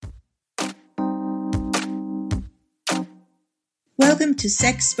Welcome to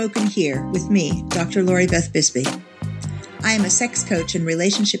Sex Spoken Here with me, Dr. Lori Beth Bisbee. I am a sex coach and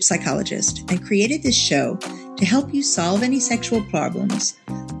relationship psychologist and created this show to help you solve any sexual problems,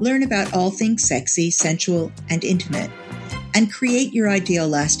 learn about all things sexy, sensual, and intimate, and create your ideal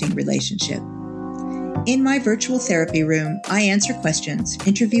lasting relationship. In my virtual therapy room, I answer questions,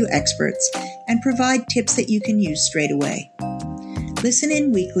 interview experts, and provide tips that you can use straight away. Listen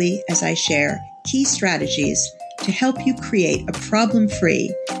in weekly as I share key strategies to help you create a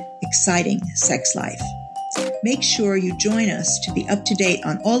problem-free, exciting sex life. Make sure you join us to be up to date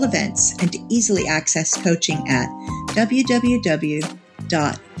on all events and to easily access coaching at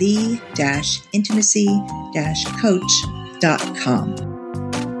www.the-intimacy-coach.com.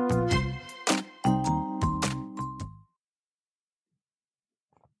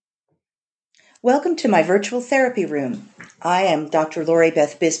 Welcome to my virtual therapy room. I am Dr. Lori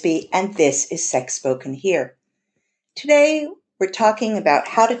Beth Bisbee, and this is Sex Spoken Here. Today, we're talking about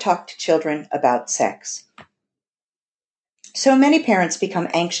how to talk to children about sex. So many parents become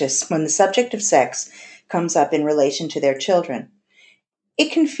anxious when the subject of sex comes up in relation to their children.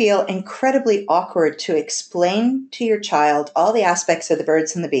 It can feel incredibly awkward to explain to your child all the aspects of the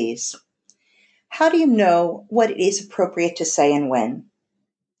birds and the bees. How do you know what it is appropriate to say and when?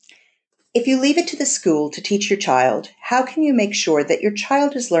 If you leave it to the school to teach your child, how can you make sure that your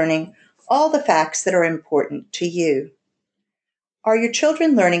child is learning all the facts that are important to you? Are your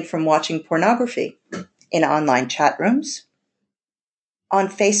children learning from watching pornography in online chat rooms, on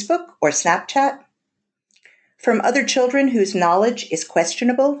Facebook or Snapchat, from other children whose knowledge is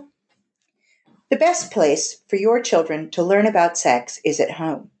questionable? The best place for your children to learn about sex is at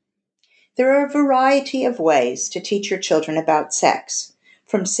home. There are a variety of ways to teach your children about sex,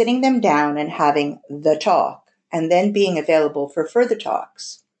 from sitting them down and having the talk, and then being available for further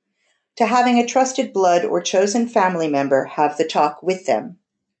talks, to having a trusted blood or chosen family member have the talk with them,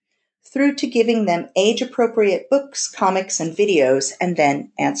 through to giving them age-appropriate books, comics, and videos, and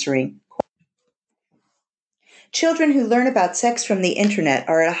then answering. Children who learn about sex from the internet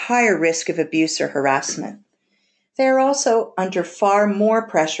are at a higher risk of abuse or harassment. They are also under far more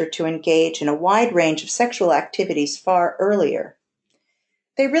pressure to engage in a wide range of sexual activities far earlier.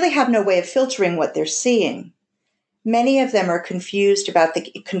 They really have no way of filtering what they're seeing. Many of them are confused about the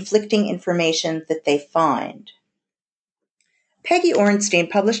conflicting information that they find. Peggy Orenstein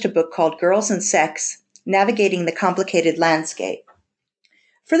published a book called Girls and Sex: Navigating the Complicated Landscape.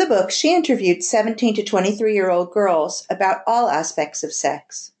 For the book, she interviewed 17 to 23-year-old girls about all aspects of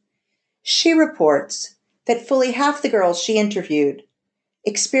sex. She reports that fully half the girls she interviewed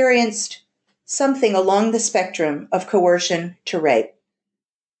experienced something along the spectrum of coercion to rape.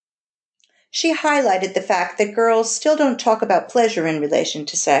 She highlighted the fact that girls still don't talk about pleasure in relation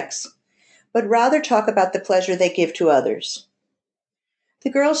to sex, but rather talk about the pleasure they give to others. The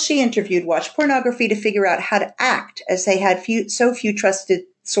girls she interviewed watched pornography to figure out how to act, as they had so few trusted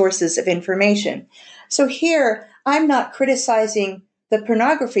sources of information. So here, I'm not criticizing the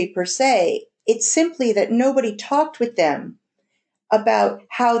pornography per se. It's simply that nobody talked with them about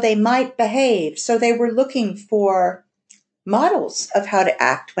how they might behave. So they were looking for models of how to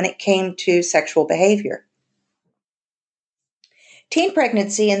act when it came to sexual behavior. Teen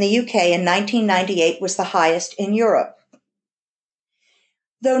pregnancy in the UK in 1998 was the highest in Europe.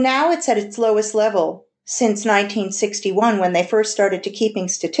 Though now it's at its lowest level since 1961, when they first started to keeping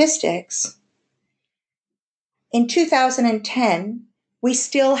statistics, in 2010, we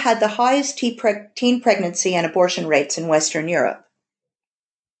still had the highest teen pregnancy and abortion rates in Western Europe.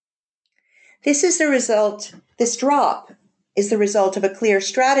 This drop is the result of a clear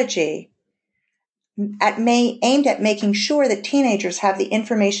strategy aimed at making sure that teenagers have the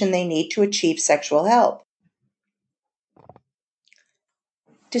information they need to achieve sexual health.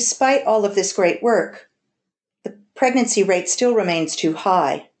 Despite all of this great work, the pregnancy rate still remains too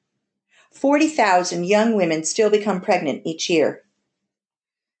high. 40,000 young women still become pregnant each year.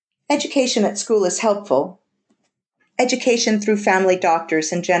 Education at school is helpful. Education through family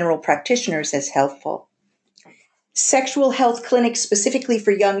doctors and general practitioners is helpful. Sexual health clinics specifically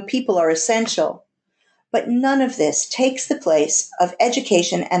for young people are essential, but none of this takes the place of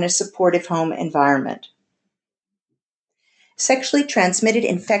education and a supportive home environment. Sexually transmitted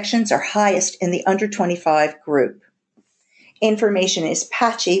infections are highest in the under 25 group. Information is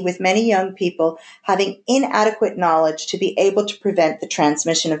patchy, with many young people having inadequate knowledge to be able to prevent the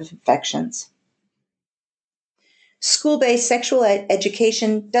transmission of infections. School-based sexual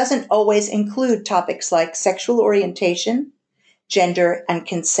education doesn't always include topics like sexual orientation, gender, and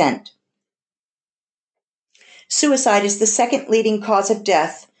consent. Suicide is the second leading cause of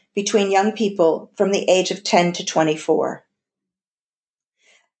death between young people from the age of 10 to 24.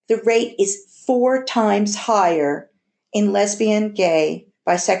 The rate is 4 times higher in lesbian, gay,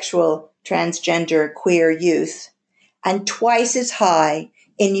 bisexual, transgender, queer youth, and twice as high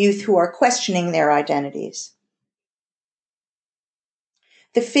in youth who are questioning their identities.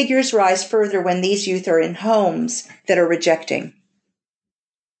 The figures rise further when these youth are in homes that are rejecting.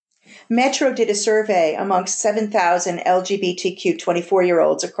 Metro did a survey amongst 7,000 LGBTQ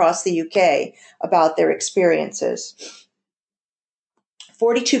 24-year-olds across the UK about their experiences.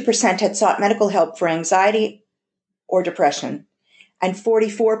 42% had sought medical help for anxiety or depression, and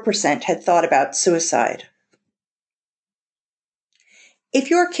 44% had thought about suicide. If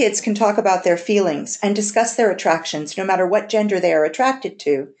your kids can talk about their feelings and discuss their attractions, no matter what gender they are attracted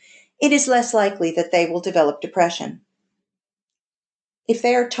to, it is less likely that they will develop depression. If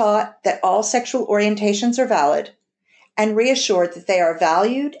they are taught that all sexual orientations are valid and reassured that they are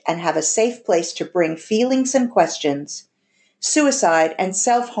valued and have a safe place to bring feelings and questions, suicide and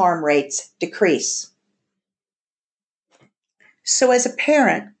self-harm rates decrease. So as a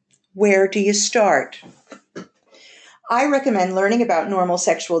parent, where do you start? I recommend learning about normal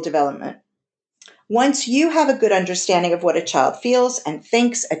sexual development. Once you have a good understanding of what a child feels and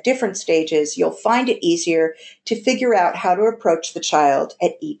thinks at different stages, you'll find it easier to figure out how to approach the child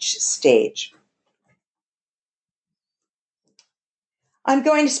at each stage. I'm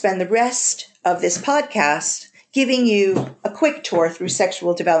going to spend the rest of this podcast giving you a quick tour through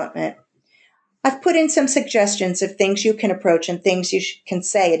sexual development. I've put in some suggestions of things you can approach and things you can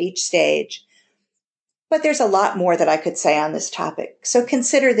say at each stage, but there's a lot more that I could say on this topic, so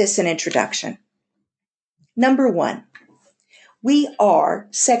consider this an introduction. Number 1, we are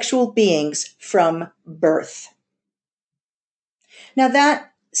sexual beings from birth. Now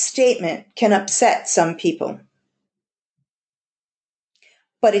that statement can upset some people,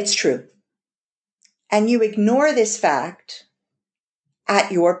 but it's true. And you ignore this fact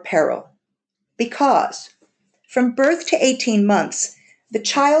at your peril, because from birth to 18 months, the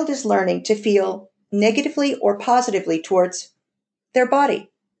child is learning to feel negatively or positively towards their body.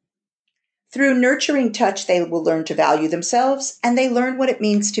 Through nurturing touch, they will learn to value themselves, and they learn what it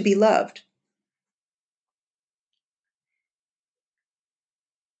means to be loved.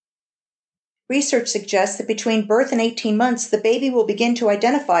 Research suggests that between birth and 18 months, the baby will begin to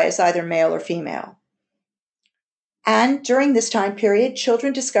identify as either male or female. And during this time period,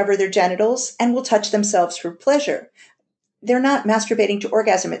 children discover their genitals and will touch themselves for pleasure. They're not masturbating to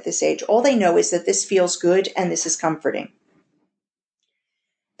orgasm at this age. All they know is that this feels good and this is comforting.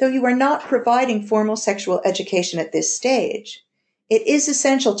 Though you are not providing formal sexual education at this stage, it is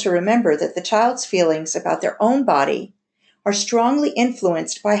essential to remember that the child's feelings about their own body are strongly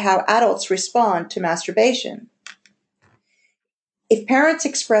influenced by how adults respond to masturbation. If parents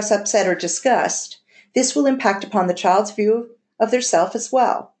express upset or disgust, this will impact upon the child's view of their self as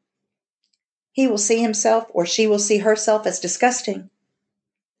well. He will see himself or she will see herself as disgusting.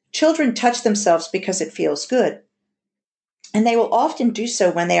 Children touch themselves because it feels good. And they will often do so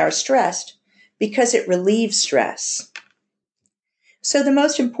when they are stressed because it relieves stress. So the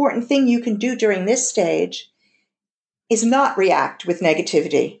most important thing you can do during this stage is not react with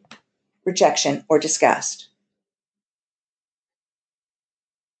negativity, rejection, or disgust.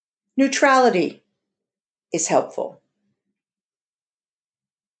 Neutrality is helpful.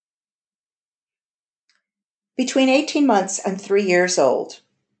 Between 18 months and 3 years old,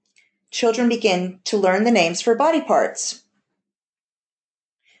 children begin to learn the names for body parts.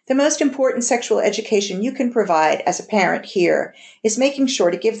 The most important sexual education you can provide as a parent here is making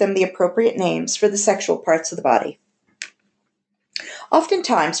sure to give them the appropriate names for the sexual parts of the body.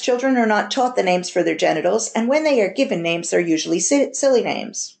 Oftentimes, children are not taught the names for their genitals, and when they are given names, they're usually silly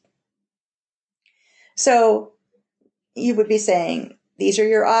names. So you would be saying, these are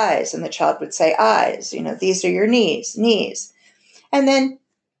your eyes, and the child would say eyes. These are your knees. And then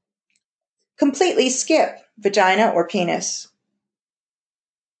completely skip vagina or penis.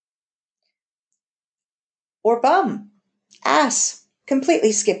 Or bum, ass,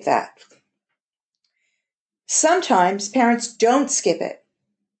 completely skip that. Sometimes parents don't skip it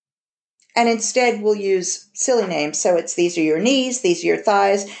and instead will use silly names. So it's these are your knees, these are your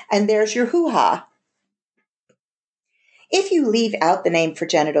thighs, and there's your hoo-ha. If you leave out the name for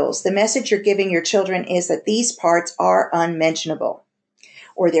genitals, the message you're giving your children is that these parts are unmentionable,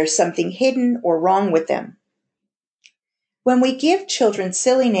 or there's something hidden or wrong with them. When we give children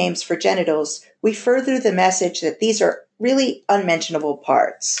silly names for genitals, we further the message that these are really unmentionable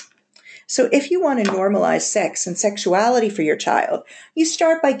parts. So if you want to normalize sex and sexuality for your child, you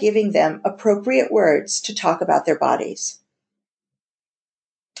start by giving them appropriate words to talk about their bodies.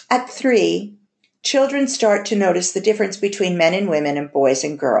 At 3, children start to notice the difference between men and women and boys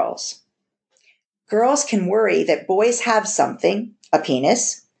and girls. Girls can worry that boys have something, a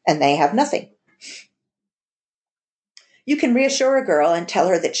penis, and they have nothing. You can reassure a girl and tell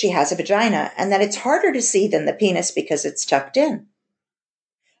her that she has a vagina and that it's harder to see than the penis because it's tucked in.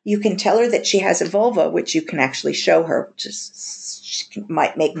 You can tell her that she has a vulva, which you can actually show her, which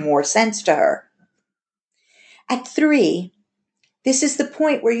might make more sense to her. At 3, this is the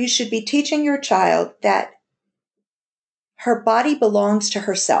point where you should be teaching your child that her body belongs to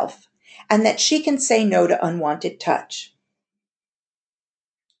herself and that she can say no to unwanted touch.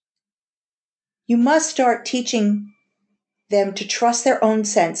 You must start teaching them to trust their own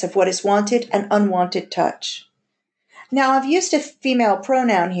sense of what is wanted and unwanted touch. Now, I've used a female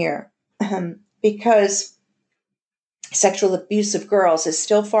pronoun here because sexual abuse of girls is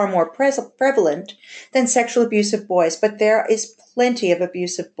still far more prevalent than sexual abuse of boys, but there is plenty of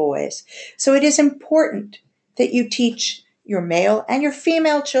abuse of boys. So it is important that you teach your male and your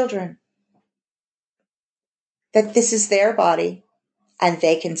female children that this is their body and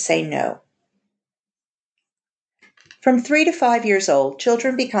they can say no. From 3 to 5 years old,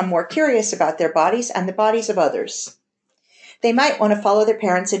 children become more curious about their bodies and the bodies of others. They might want to follow their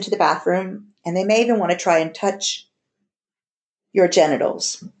parents into the bathroom, and they may even want to try and touch your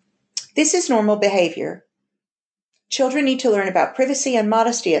genitals. This is normal behavior. Children need to learn about privacy and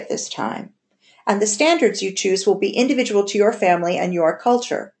modesty at this time, and the standards you choose will be individual to your family and your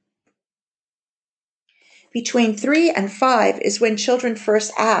culture. Between 3 and 5 is when children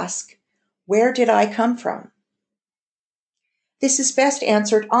first ask, "Where did I come from?" This is best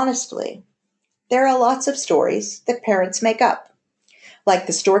answered honestly. There are lots of stories that parents make up, like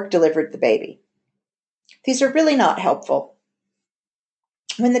the stork delivered the baby. These are really not helpful.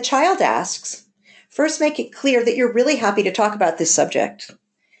 When the child asks, first make it clear that you're really happy to talk about this subject.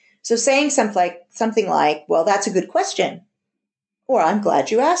 So saying something like, "Well, that's a good question," or "I'm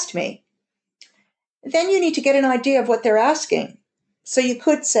glad you asked me." Then you need to get an idea of what they're asking. So you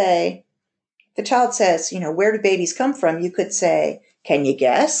could say, the child says, "Where do babies come from?" You could say, "Can you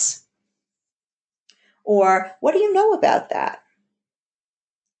guess?" Or, "What do you know about that?"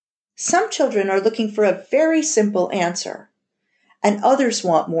 Some children are looking for a very simple answer, and others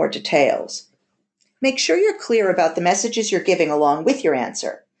want more details. Make sure you're clear about the messages you're giving along with your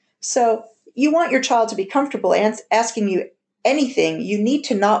answer. So you want your child to be comfortable asking you anything. You need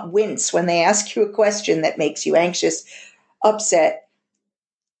to not wince when they ask you a question that makes you anxious, upset,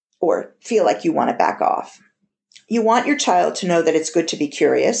 or feel like you want to back off. You want your child to know that it's good to be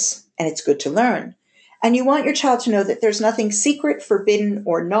curious and it's good to learn. And you want your child to know that there's nothing secret, forbidden,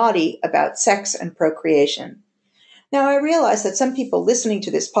 or naughty about sex and procreation. Now, I realize that some people listening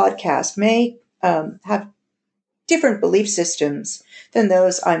to this podcast may have different belief systems than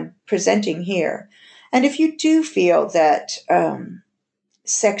those I'm presenting here. And if you do feel that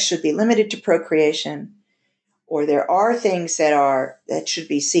sex should be limited to procreation, or there are things that should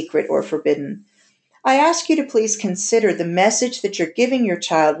be secret or forbidden, I ask you to please consider the message that you're giving your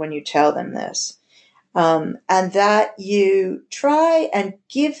child when you tell them this, and that you try and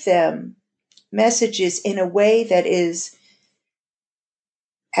give them messages in a way that is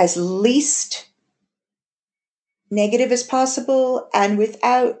as least negative as possible and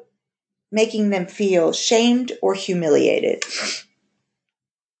without making them feel shamed or humiliated.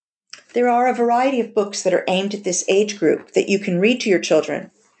 There are a variety of books that are aimed at this age group that you can read to your children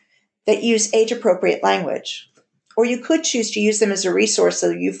that use age-appropriate language. Or you could choose to use them as a resource so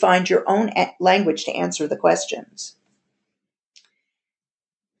you find your own language to answer the questions.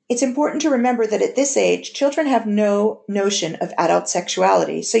 It's important to remember that at this age, children have no notion of adult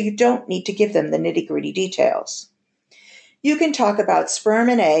sexuality, so you don't need to give them the nitty-gritty details. You can talk about sperm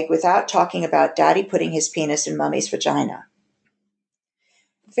and egg without talking about daddy putting his penis in mommy's vagina.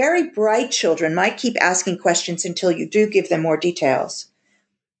 Very bright children might keep asking questions until you do give them more details.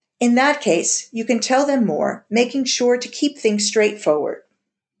 In that case, you can tell them more, making sure to keep things straightforward.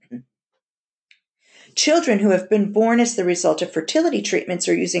 Children who have been born as the result of fertility treatments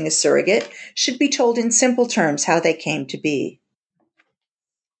or using a surrogate should be told in simple terms how they came to be.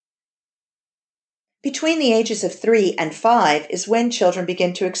 Between the ages of 3 and 5 is when children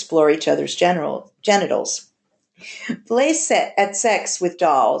begin to explore each other's genitals. Play at sex with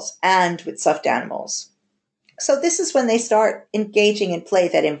dolls and with stuffed animals. So this is when they start engaging in play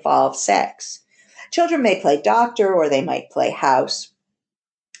that involves sex. Children may play doctor or they might play house.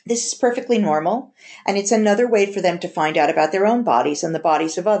 This is perfectly normal, and it's another way for them to find out about their own bodies and the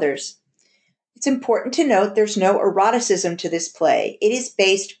bodies of others. It's important to note there's no eroticism to this play. It is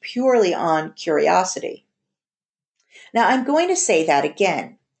based purely on curiosity. Now, I'm going to say that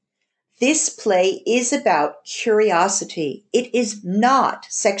again. This play is about curiosity. It is not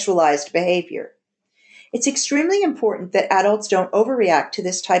sexualized behavior. It's extremely important that adults don't overreact to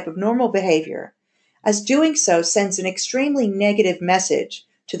this type of normal behavior, as doing so sends an extremely negative message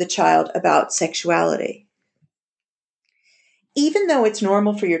to the child about sexuality. Even though it's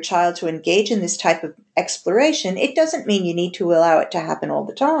normal for your child to engage in this type of exploration, it doesn't mean you need to allow it to happen all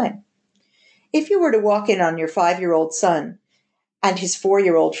the time. If you were to walk in on your 5-year-old son and his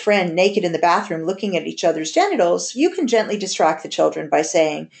 4-year-old friend naked in the bathroom looking at each other's genitals, you can gently distract the children by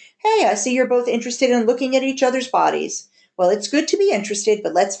saying, "Hey, I see you're both interested in looking at each other's bodies. Well, it's good to be interested,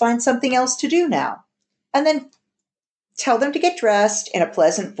 but let's find something else to do now." And then tell them to get dressed in a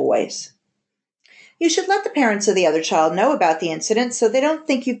pleasant voice. You should let the parents of the other child know about the incident so they don't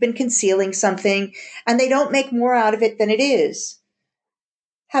think you've been concealing something and they don't make more out of it than it is.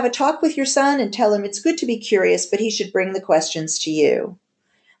 Have a talk with your son and tell him it's good to be curious, but he should bring the questions to you.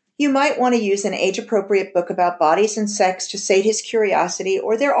 You might want to use an age-appropriate book about bodies and sex to sate his curiosity,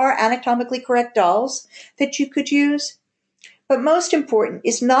 or there are anatomically correct dolls that you could use. But most important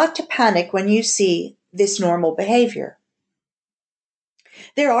is not to panic when you see this normal behavior.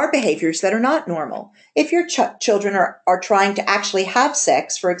 There are behaviors that are not normal. If your children are trying to actually have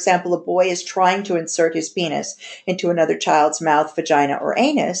sex, for example, a boy is trying to insert his penis into another child's mouth, vagina, or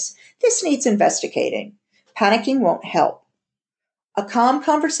anus, this needs investigating. Panicking won't help. A calm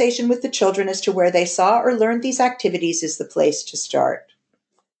conversation with the children as to where they saw or learned these activities is the place to start.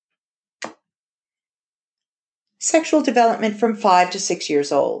 Sexual development from 5 to 6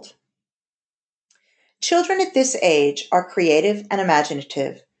 years old. Children at this age are creative and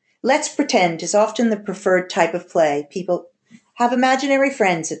imaginative. Let's pretend is often the preferred type of play. People have imaginary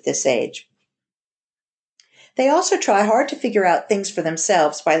friends at this age. They also try hard to figure out things for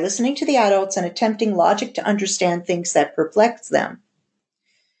themselves by listening to the adults and attempting logic to understand things that perplex them.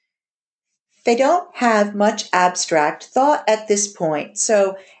 They don't have much abstract thought at this point,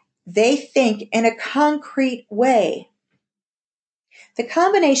 so they think in a concrete way. The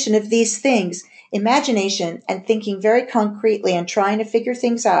combination of these things, imagination and thinking very concretely and trying to figure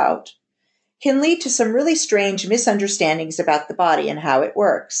things out, can lead to some really strange misunderstandings about the body and how it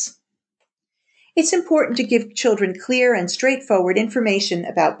works. It's important to give children clear and straightforward information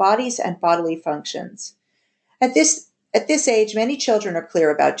about bodies and bodily functions. At this age, many children are clear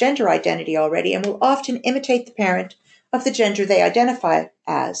about gender identity already and will often imitate the parent of the gender they identify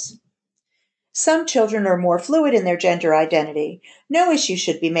as. Some children are more fluid in their gender identity. No issue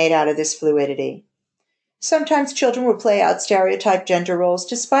should be made out of this fluidity. Sometimes children will play out stereotyped gender roles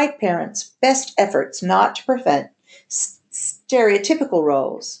despite parents' best efforts not to prevent stereotypical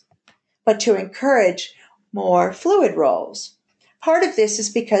roles, but to encourage more fluid roles. Part of this is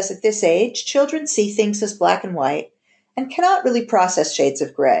because at this age, children see things as black and white and cannot really process shades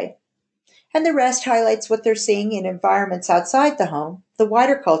of gray. And the rest highlights what they're seeing in environments outside the home, the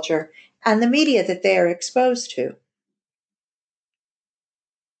wider culture, and the media that they are exposed to.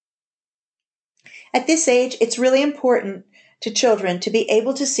 At this age, it's really important to children to be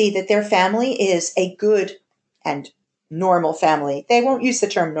able to see that their family is a good and normal family. They won't use the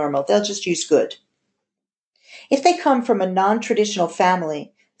term normal, they'll just use good. If they come from a non-traditional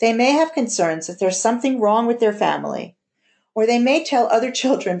family, they may have concerns that there's something wrong with their family, or they may tell other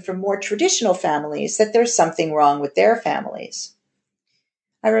children from more traditional families that there's something wrong with their families.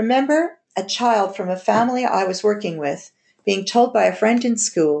 I remember a child from a family I was working with being told by a friend in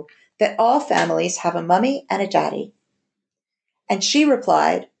school that all families have a mummy and a daddy. And she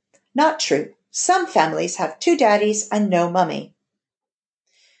replied, "Not true. Some families have 2 daddies and no mummy."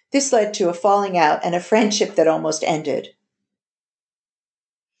 This led to a falling out and a friendship that almost ended.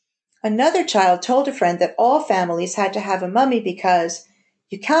 Another child told a friend that all families had to have a mummy because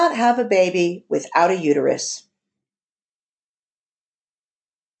you can't have a baby without a uterus.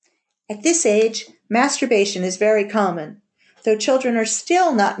 At this age, masturbation is very common, though children are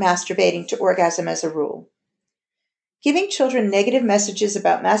still not masturbating to orgasm as a rule. Giving children negative messages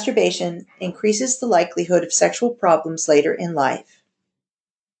about masturbation increases the likelihood of sexual problems later in life.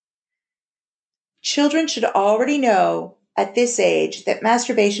 Children should already know at this age that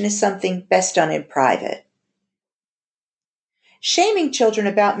masturbation is something best done in private. Shaming children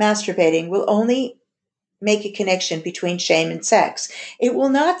about masturbating will only make a connection between shame and sex. It will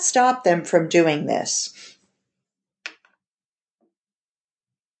not stop them from doing this.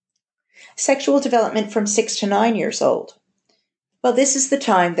 Sexual development from 6 to 9 years old. Well, this is the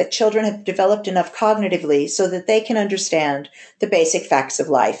time that children have developed enough cognitively so that they can understand the basic facts of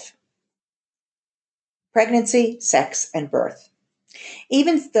life: pregnancy, sex, and birth.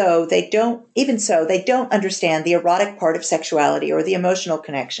 Even so, they don't understand the erotic part of sexuality or the emotional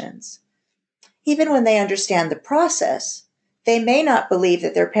connections. Even when they understand the process, they may not believe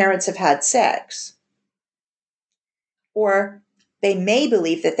that their parents have had sex, or they may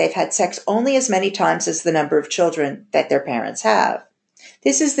believe that they've had sex only as many times as the number of children that their parents have.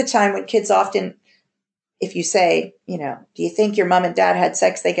 This is the time when kids often, if you say, do you think your mom and dad had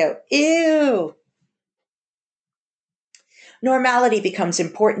sex? They go, ew. Normality becomes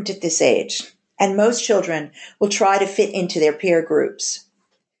important at this age, and most children will try to fit into their peer groups.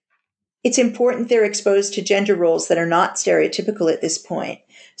 It's important they're exposed to gender roles that are not stereotypical at this point,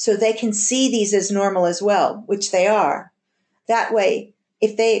 so they can see these as normal as well, which they are. That way,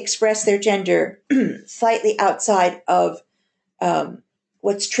 if they express their gender slightly outside of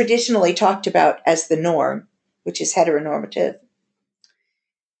what's traditionally talked about as the norm, which is heteronormative,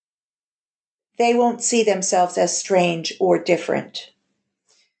 they won't see themselves as strange or different.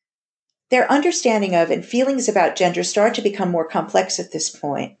 Their understanding of and feelings about gender start to become more complex at this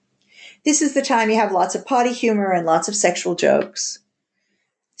point. This is the time you have lots of potty humor and lots of sexual jokes.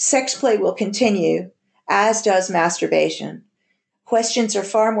 Sex play will continue, as does masturbation. Questions are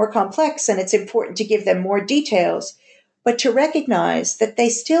far more complex, and it's important to give them more details, but to recognize that they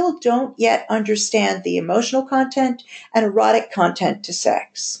still don't yet understand the emotional content and erotic content to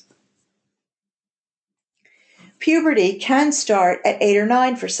sex. Puberty can start at 8 or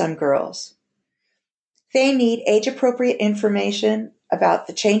 9 for some girls. They need age-appropriate information about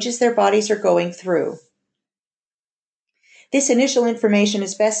the changes their bodies are going through. This initial information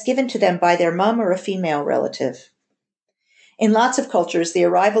is best given to them by their mom or a female relative. In lots of cultures, the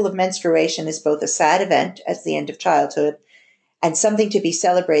arrival of menstruation is both a sad event as the end of childhood and something to be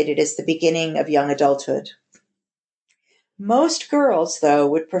celebrated as the beginning of young adulthood. Most girls, though,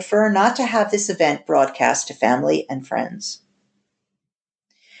 would prefer not to have this event broadcast to family and friends.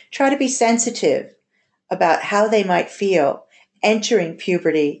 Try to be sensitive about how they might feel entering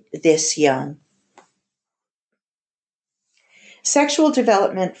puberty this young. Sexual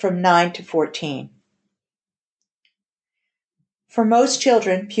development from 9 to 14. For most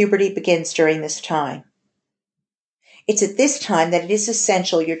children, puberty begins during this time. It's at this time that it is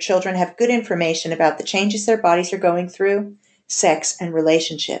essential your children have good information about the changes their bodies are going through, sex, and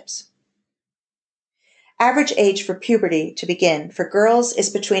relationships. Average age for puberty to begin for girls is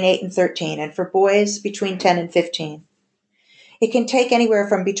between 8 and 13, and for boys between 10 and 15. It can take anywhere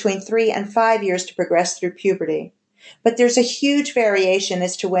from between 3 and 5 years to progress through puberty, but there's a huge variation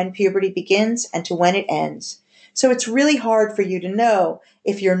as to when puberty begins and to when it ends. So it's really hard for you to know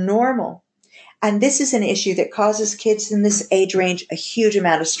if you're normal. And this is an issue that causes kids in this age range a huge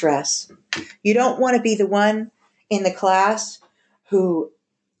amount of stress. You don't want to be the one in the class whose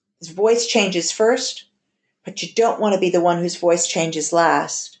voice changes first, but you don't want to be the one whose voice changes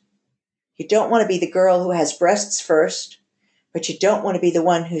last. You don't want to be the girl who has breasts first, but you don't want to be the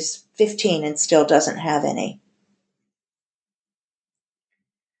one who's 15 and still doesn't have any.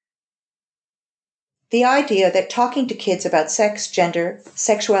 The idea that talking to kids about sex, gender,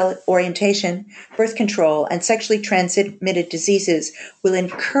 sexual orientation, birth control, and sexually transmitted diseases will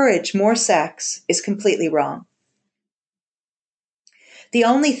encourage more sex is completely wrong. The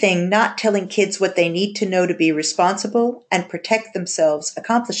only thing not telling kids what they need to know to be responsible and protect themselves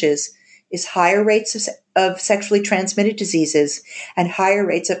accomplishes is higher rates of sexually transmitted diseases and higher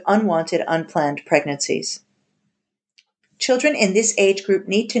rates of unwanted, unplanned pregnancies. Children in this age group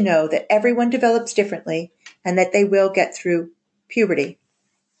need to know that everyone develops differently and that they will get through puberty.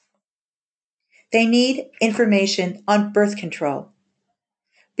 They need information on birth control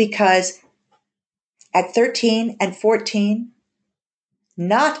because at 13 and 14,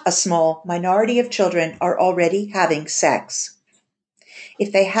 not a small minority of children are already having sex.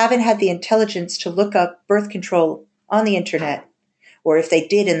 If they haven't had the intelligence to look up birth control on the internet, or if they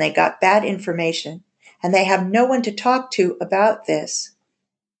did and they got bad information, and they have no one to talk to about this,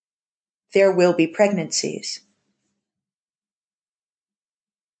 there will be pregnancies.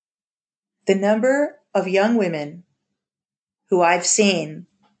 The number of young women who I've seen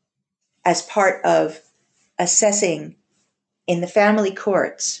as part of assessing in the family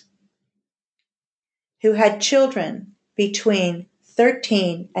courts who had children between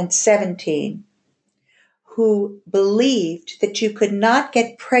 13 and 17 who believed that you could not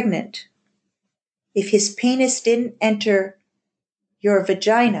get pregnant if his penis didn't enter your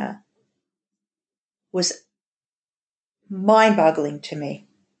vagina was mind-boggling to me.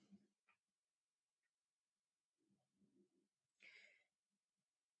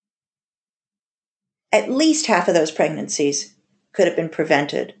 At least half of those pregnancies could have been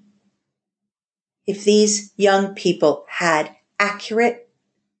prevented if these young people had accurate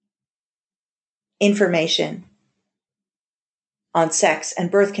information on sex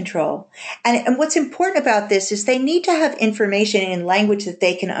and birth control. And what's important about this is they need to have information in language that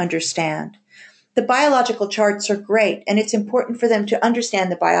they can understand. The biological charts are great, and it's important for them to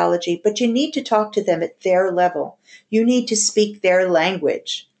understand the biology, but you need to talk to them at their level. You need to speak their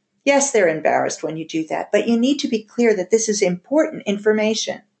language. Yes, they're embarrassed when you do that, but you need to be clear that this is important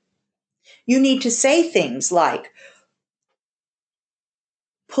information. You need to say things like,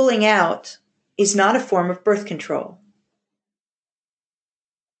 pulling out is not a form of birth control.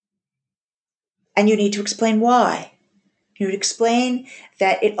 And you need to explain why. You would explain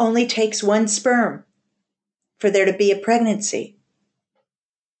that it only takes one sperm for there to be a pregnancy.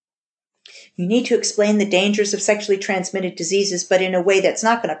 You need to explain the dangers of sexually transmitted diseases, but in a way that's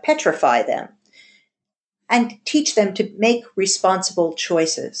not going to petrify them, and teach them to make responsible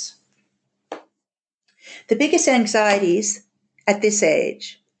choices. The biggest anxieties at this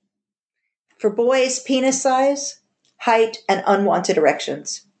age: for boys, penis size, height, and unwanted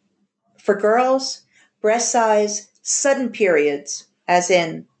erections. For girls, breast size, sudden periods, as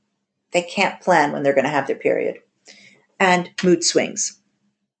in they can't plan when they're going to have their period, and mood swings.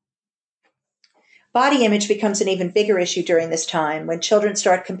 Body image becomes an even bigger issue during this time when children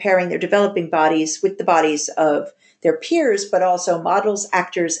start comparing their developing bodies with the bodies of their peers, but also models,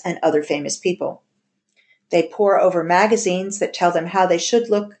 actors, and other famous people. They pore over magazines that tell them how they should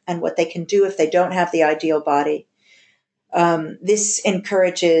look and what they can do if they don't have the ideal body. This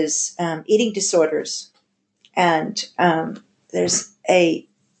encourages eating disorders, and there's a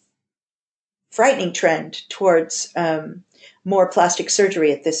frightening trend towards more plastic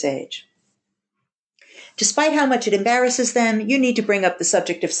surgery at this age. Despite how much it embarrasses them, you need to bring up the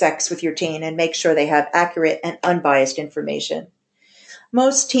subject of sex with your teen and make sure they have accurate and unbiased information.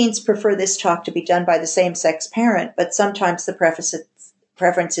 Most teens prefer this talk to be done by the same-sex parent, but sometimes the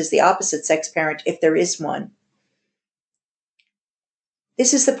preference is the opposite-sex parent if there is one.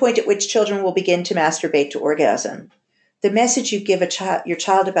 This is the point at which children will begin to masturbate to orgasm. The message you give your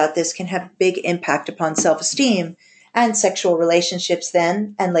child about this can have a big impact upon self-esteem and sexual relationships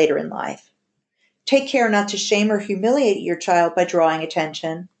then and later in life. Take care not to shame or humiliate your child by drawing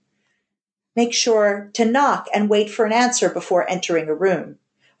attention. Make sure to knock and wait for an answer before entering a room.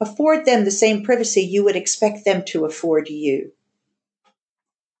 Afford them the same privacy you would expect them to afford you.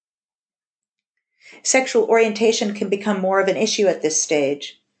 Sexual orientation can become more of an issue at this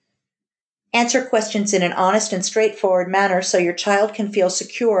stage. Answer questions in an honest and straightforward manner so your child can feel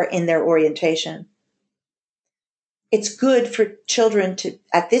secure in their orientation. It's good for children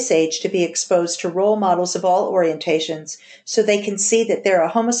at this age to be exposed to role models of all orientations so they can see that there are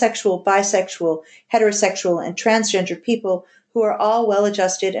homosexual, bisexual, heterosexual, and transgender people who are all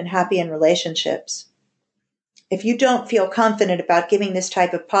well-adjusted and happy in relationships. If you don't feel confident about giving this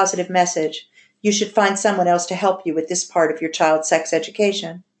type of positive message, you should find someone else to help you with this part of your child's sex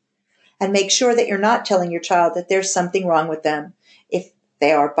education. And make sure that you're not telling your child that there's something wrong with them if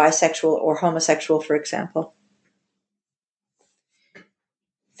they are bisexual or homosexual, for example.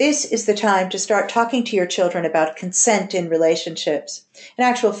 This is the time to start talking to your children about consent in relationships. In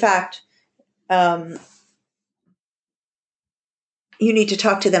actual fact, you need to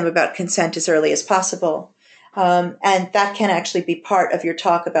talk to them about consent as early as possible. And that can actually be part of your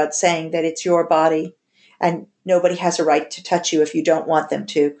talk about saying that it's your body and nobody has a right to touch you if you don't want them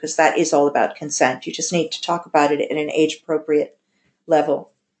to, because that is all about consent. You just need to talk about it at an age-appropriate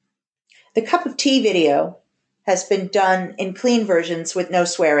level. The cup of tea video has been done in clean versions with no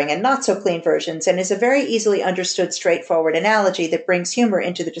swearing and not so clean versions, and is a very easily understood, straightforward analogy that brings humor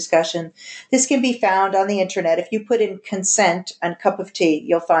into the discussion. This can be found on the internet. If you put in consent and cup of tea,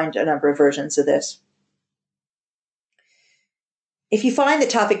 you'll find a number of versions of this. If you find the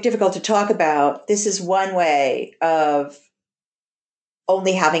topic difficult to talk about, this is one way of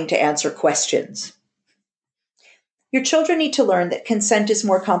only having to answer questions. Your children need to learn that consent is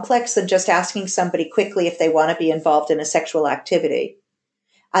more complex than just asking somebody quickly if they want to be involved in a sexual activity,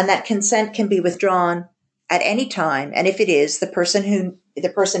 and that consent can be withdrawn at any time, and if it is, the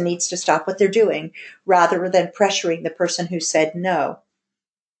person needs to stop what they're doing rather than pressuring the person who said no.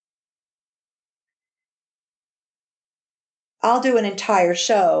 I'll do an entire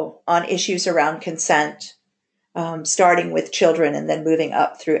show on issues around consent, starting with children and then moving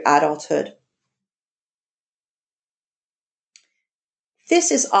up through adulthood.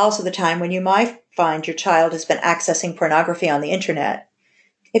 This is also the time when you might find your child has been accessing pornography on the internet.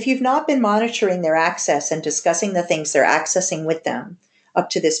 If you've not been monitoring their access and discussing the things they're accessing with them up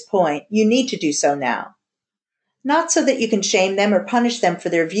to this point, you need to do so now. Not so that you can shame them or punish them for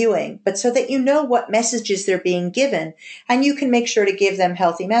their viewing, but so that you know what messages they're being given and you can make sure to give them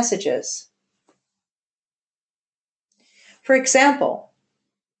healthy messages. For example,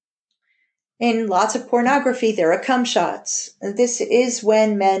 in lots of pornography, there are cum shots. This is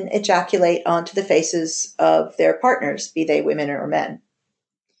when men ejaculate onto the faces of their partners, be they women or men.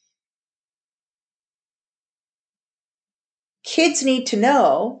 Kids need to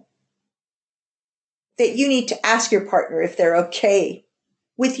know that you need to ask your partner if they're okay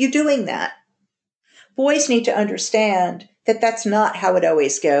with you doing that. Boys need to understand that that's not how it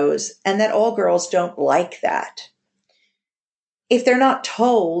always goes and that all girls don't like that. If they're not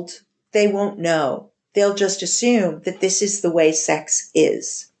told, they won't know. They'll just assume that this is the way sex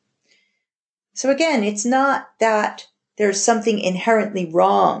is. So again, it's not that there's something inherently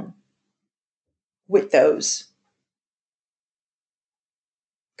wrong with those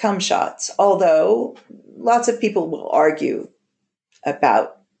cum shots, although lots of people will argue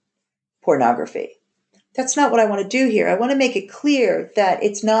about pornography. That's not what I want to do here. I want to make it clear that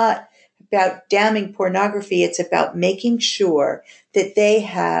it's not about damning pornography. It's about making sure that they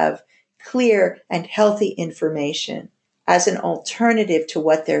have clear and healthy information as an alternative to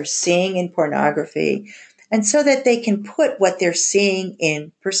what they're seeing in pornography, and so that they can put what they're seeing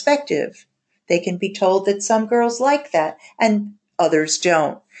in perspective. They can be told that some girls like that and others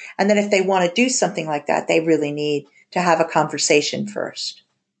don't, and that if they want to do something like that, they really need to have a conversation first.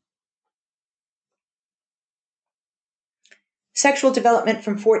 Sexual development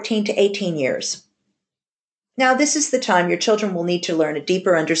from 14 to 18 years. Now, this is the time your children will need to learn a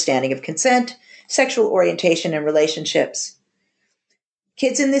deeper understanding of consent, sexual orientation, and relationships.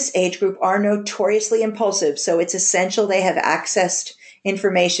 Kids in this age group are notoriously impulsive, so it's essential they have accessed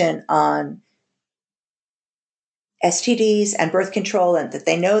information on STDs and birth control, and that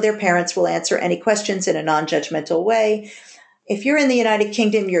they know their parents will answer any questions in a non-judgmental way. If you're in the United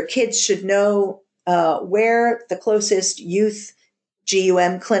Kingdom, your kids should know where the closest youth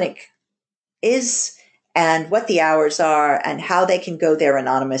GUM clinic is and what the hours are and how they can go there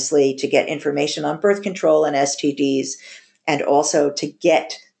anonymously to get information on birth control and STDs, and also to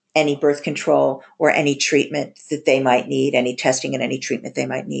get any birth control or any treatment that they might need, any testing and any treatment they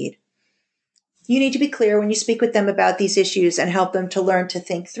might need. You need to be clear when you speak with them about these issues and help them to learn to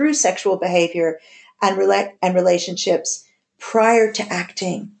think through sexual behavior and relationships prior to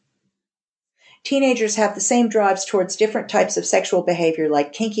acting. Teenagers have the same drives towards different types of sexual behavior,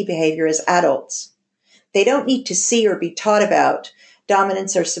 like kinky behavior, as adults. They don't need to see or be taught about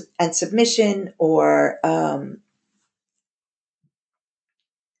dominance and submission or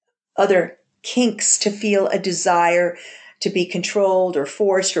other kinks to feel a desire to be controlled or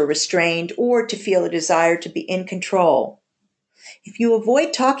forced or restrained, or to feel a desire to be in control. If you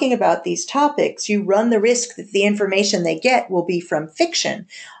avoid talking about these topics, you run the risk that the information they get will be from fiction,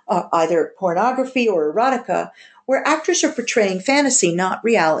 either pornography or erotica, where actors are portraying fantasy, not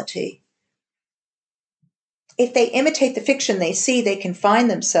reality. If they imitate the fiction they see, they can find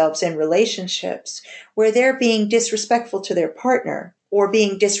themselves in relationships where they're being disrespectful to their partner or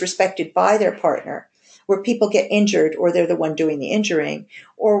being disrespected by their partner, where people get injured or they're the one doing the injuring,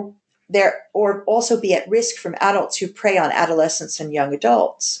 or also be at risk from adults who prey on adolescents and young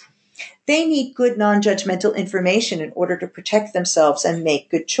adults. They need good non-judgmental information in order to protect themselves and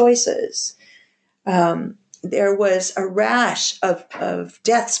make good choices. There was a rash of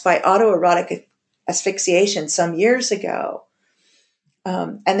deaths by autoerotic asphyxiation some years ago.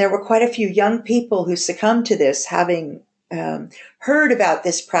 And there were quite a few young people who succumbed to this, having heard about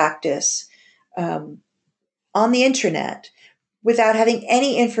this practice on the internet without having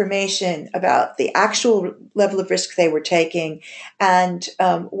any information about the actual level of risk they were taking and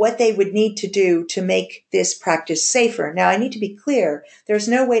what they would need to do to make this practice safer. Now, I need to be clear, there's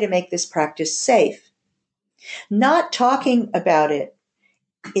no way to make this practice safe. Not talking about it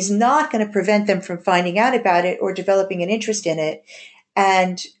is not going to prevent them from finding out about it or developing an interest in it.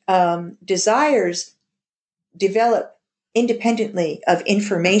 And desires develop independently of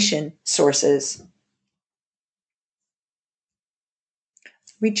information sources.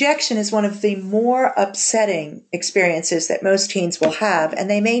 Rejection is one of the more upsetting experiences that most teens will have, and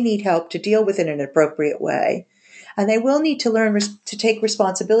they may need help to deal with it in an appropriate way. And they will need to learn to take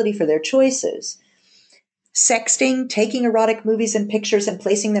responsibility for their choices. Sexting, taking erotic movies and pictures and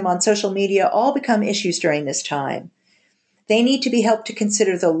placing them on social media all become issues during this time. They need to be helped to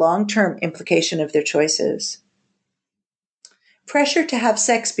consider the long-term implication of their choices. Pressure to have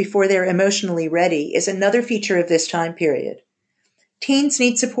sex before they're emotionally ready is another feature of this time period. Teens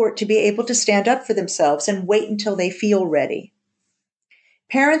need support to be able to stand up for themselves and wait until they feel ready.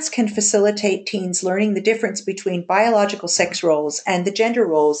 Parents can facilitate teens learning the difference between biological sex roles and the gender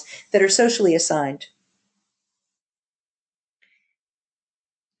roles that are socially assigned.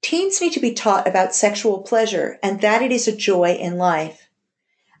 teens need to be taught about sexual pleasure and that it is a joy in life.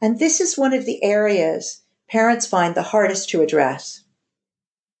 And this is one of the areas parents find the hardest to address.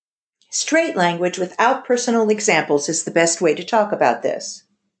 Straight language without personal examples is the best way to talk about this.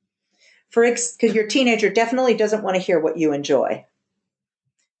 Because your teenager definitely doesn't want to hear what you enjoy.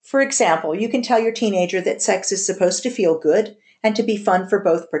 For example, you can tell your teenager that sex is supposed to feel good and to be fun for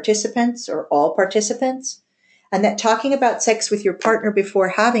both participants or all participants, and that talking about sex with your partner before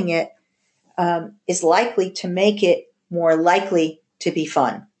having it is likely to make it more likely to be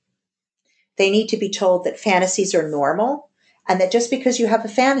fun. They need to be told that fantasies are normal and that just because you have a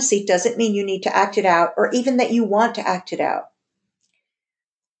fantasy doesn't mean you need to act it out or even that you want to act it out.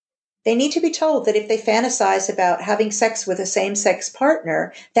 They need to be told that if they fantasize about having sex with a same-sex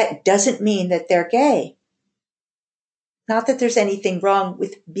partner, that doesn't mean that they're gay. Not that there's anything wrong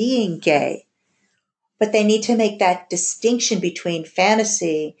with being gay, but they need to make that distinction between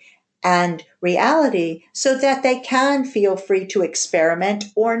fantasy and reality so that they can feel free to experiment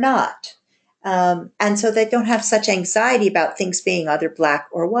or not. And so they don't have such anxiety about things being either black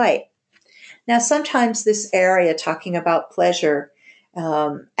or white. Now, sometimes this area, talking about pleasure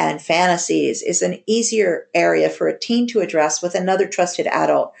and fantasies, is an easier area for a teen to address with another trusted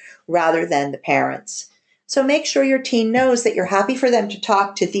adult rather than the parents. So make sure your teen knows that you're happy for them to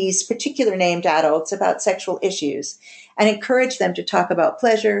talk to these particular named adults about sexual issues and encourage them to talk about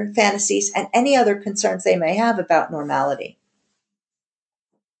pleasure, fantasies, and any other concerns they may have about normality.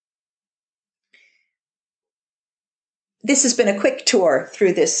 This has been a quick tour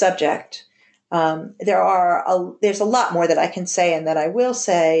through this subject. There's a lot more that I can say and that I will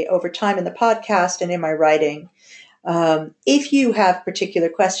say over time in the podcast and in my writing. If you have particular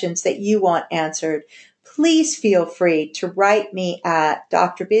questions that you want answered, please feel free to write me at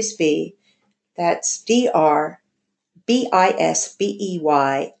Dr. Bisbey, that's DRBISBEY,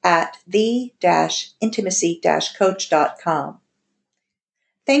 at the-intimacy-coach.com.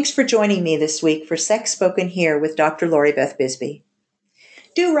 Thanks for joining me this week for Sex Spoken Here with Dr. Lori Beth Bisbey.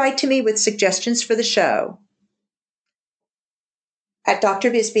 Do write to me with suggestions for the show at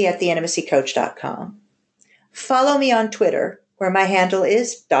drbisbey@theintimacycoach.com. Follow me on Twitter, where my handle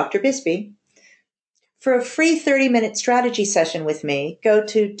is Dr. Bisbey. For a free 30-minute strategy session with me, go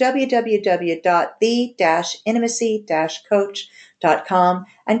to www.the-intimacy-coach.com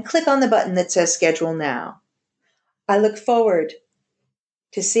and click on the button that says Schedule Now. I look forward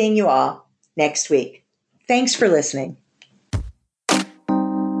to seeing you all next week. Thanks for listening.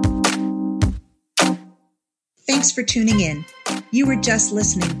 Thanks for tuning in. You were just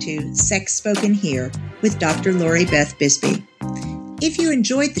listening to Sex Spoken Here with Dr. Lori Beth Bisbey. If you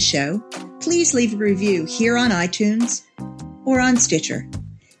enjoyed the show, please leave a review here on iTunes or on Stitcher.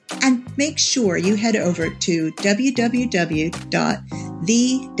 And make sure you head over to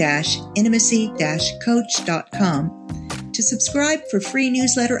www.the-intimacy-coach.com to subscribe for free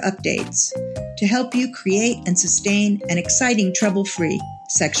newsletter updates to help you create and sustain an exciting, trouble-free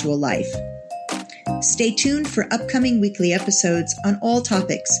sexual life. Stay tuned for upcoming weekly episodes on all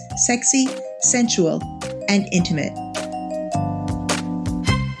topics, sexy, sensual, and intimate.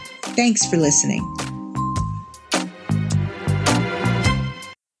 Thanks for listening.